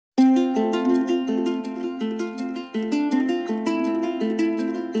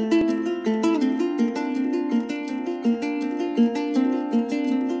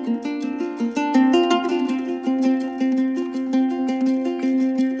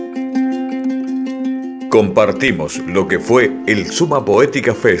Compartimos lo que fue el Suma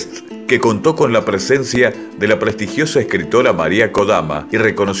Poética Fest, que contó con la presencia de la prestigiosa escritora María Kodama y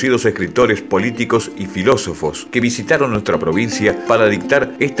reconocidos escritores políticos y filósofos que visitaron nuestra provincia para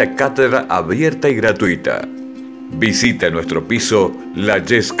dictar esta cátedra abierta y gratuita. Visita nuestro piso La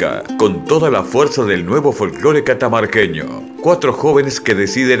Yeska, con toda la fuerza del nuevo folclore catamarqueño. 4 jóvenes que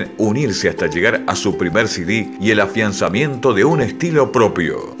deciden unirse hasta llegar a su primer CD y el afianzamiento de un estilo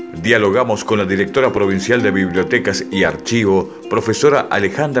propio. Dialogamos con la directora provincial de Bibliotecas y Archivo, profesora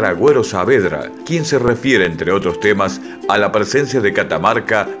Alejandra Agüero Saavedra, quien se refiere, entre otros temas, a la presencia de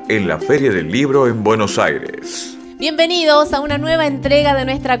Catamarca en la Feria del Libro en Buenos Aires. Bienvenidos a una nueva entrega de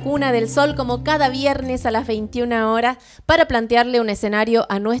nuestra Cuna del Sol, como cada viernes a las 21 horas, para plantearle un escenario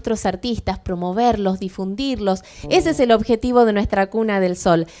a nuestros artistas, promoverlos, difundirlos. Ese es el objetivo de nuestra Cuna del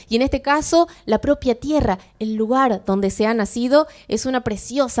Sol. Y en este caso, la propia tierra, el lugar donde se ha nacido, es una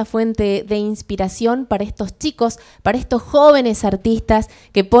preciosa fuente de inspiración para estos chicos, para estos jóvenes artistas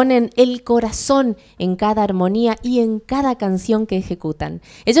que ponen el corazón en cada armonía y en cada canción que ejecutan.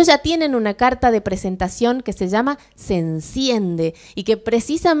 Ellos ya tienen una carta de presentación que se llama Se Enciende y que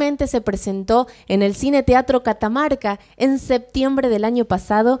precisamente se presentó en el Cine Teatro Catamarca en septiembre del año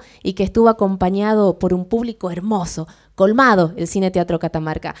pasado y que estuvo acompañado por un público hermoso, colmado el Cine Teatro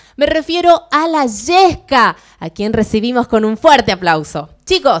Catamarca. Me refiero a la Yeska, a quien recibimos con un fuerte aplauso.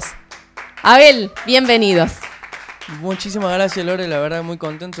 Chicos, Abel, bienvenidos. Muchísimas gracias, Lore, la verdad muy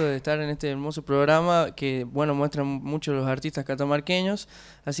contento de estar en este hermoso programa que, bueno, muestra mucho los artistas catamarqueños,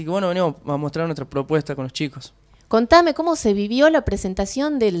 así que bueno, venimos a mostrar nuestra propuesta con los chicos. Contame cómo se vivió la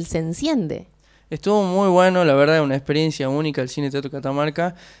presentación del Se Enciende. Estuvo muy bueno, la verdad, una experiencia única el Cine Teatro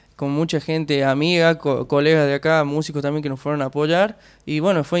Catamarca, con mucha gente amiga, colegas de acá, músicos también que nos fueron a apoyar, y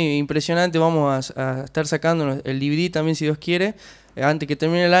bueno, fue impresionante. Vamos a estar sacando el DVD también, si Dios quiere, antes que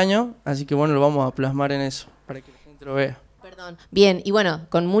termine el año, así que bueno, lo vamos a plasmar en eso, para que la gente lo vea. Bien, y bueno,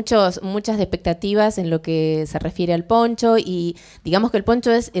 con muchas expectativas en lo que se refiere al poncho, y digamos que el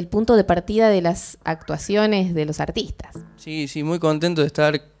poncho es el punto de partida de las actuaciones de los artistas. Sí, muy contento de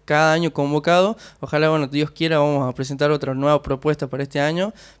estar cada año convocado. Ojalá, bueno, Dios quiera, vamos a presentar otra nueva propuesta para este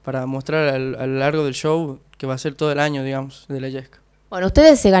año, para mostrar a lo largo del show, que va a ser todo el año, digamos, de la Yeska. Bueno,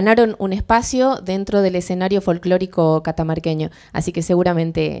 ustedes se ganaron un espacio dentro del escenario folclórico catamarqueño, así que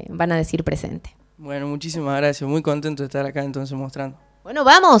seguramente van a decir presente. Bueno, muchísimas gracias, muy contento de estar acá entonces mostrando. Bueno,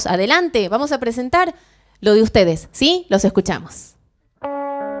 vamos, adelante, vamos a presentar lo de ustedes, ¿sí? Los escuchamos.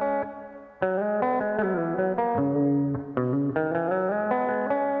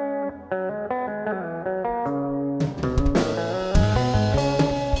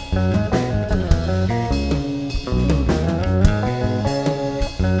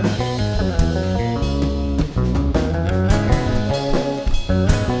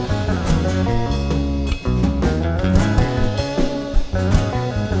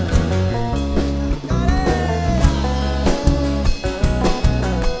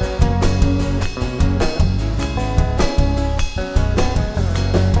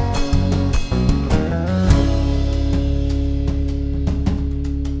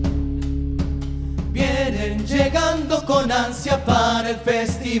 Para el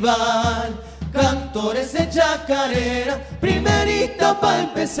festival, cantores de chacarera, primerita para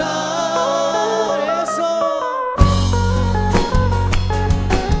empezar. Eso.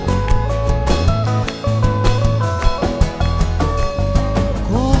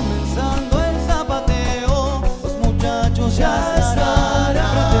 Comenzando el zapateo, los muchachos ya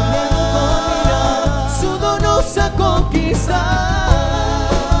estarán pretendiendo con mirar su donosa conquista.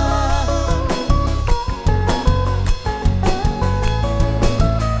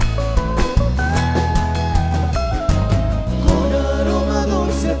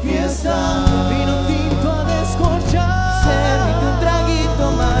 Vino tinto a descorchar, servite un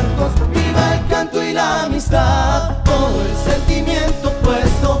traguito, Marcos, viva el canto y la amistad, todo el sentimiento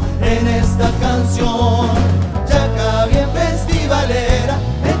puesto en esta canción, chaca bien festivalera,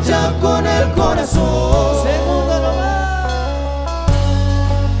 hecha con el corazón. Segundo nomás.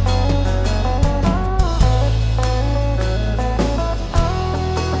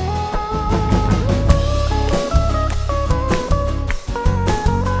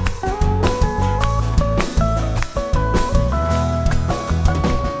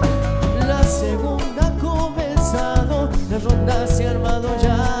 Las rondas se han armado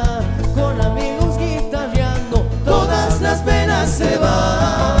ya, con amigos guitarreando, todas las penas se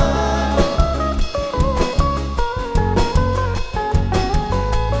van.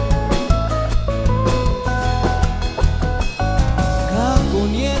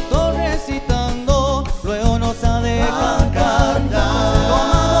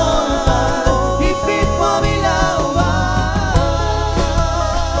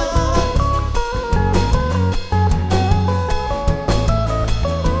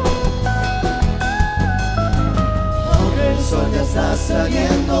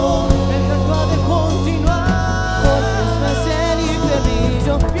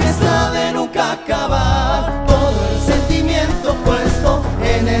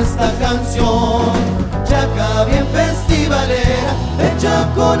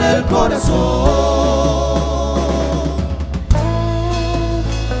 con el corazón.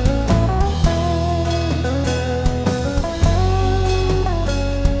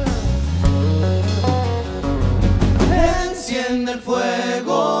 Enciende el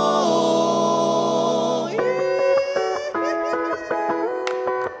fuego.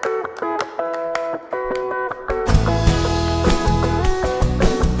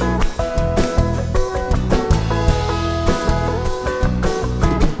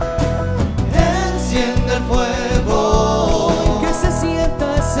 Enciende el fuego. Que se sienta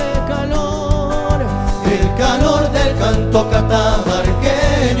ese calor, el calor del canto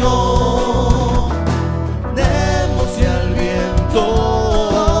catamarqueño.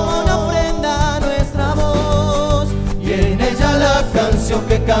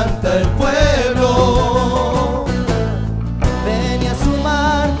 Que canta el pueblo, ven a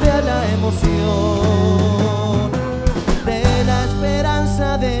sumarte a la emoción de la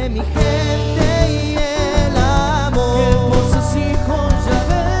esperanza de mi gente y el amor que por sus hijos ya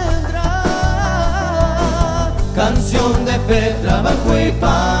vendrá. Canción de fe, trabajo y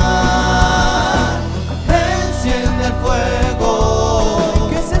paz. Enciende el fuego,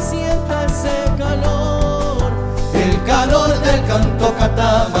 que se sienta ese calor, el calor del canto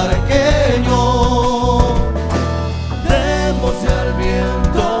catamarqueño. Demos al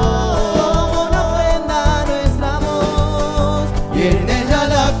viento como una ofrenda a nuestra voz, y en ella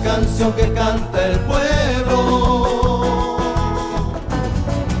la canción que canta el pueblo.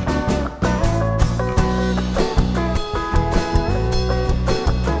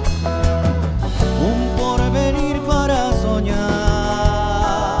 Un porvenir para soñar,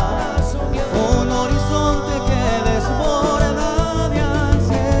 un horizonte que desborda de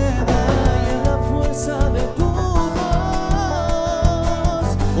ansiedad, y en la fuerza de tu voz,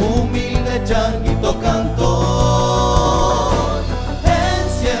 humilde changuito cantor.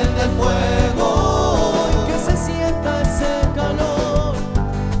 Enciende el fuego, que se sienta ese calor,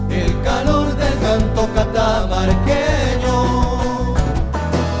 el calor del canto catamarqueño.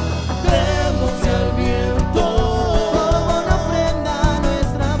 Demos al viento como una ofrenda a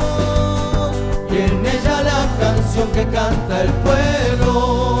nuestra voz, y en ella la canción que canta el pueblo.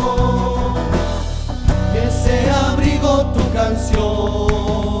 Que sea abrigo tu canción,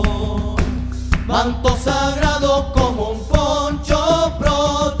 manto sagrado.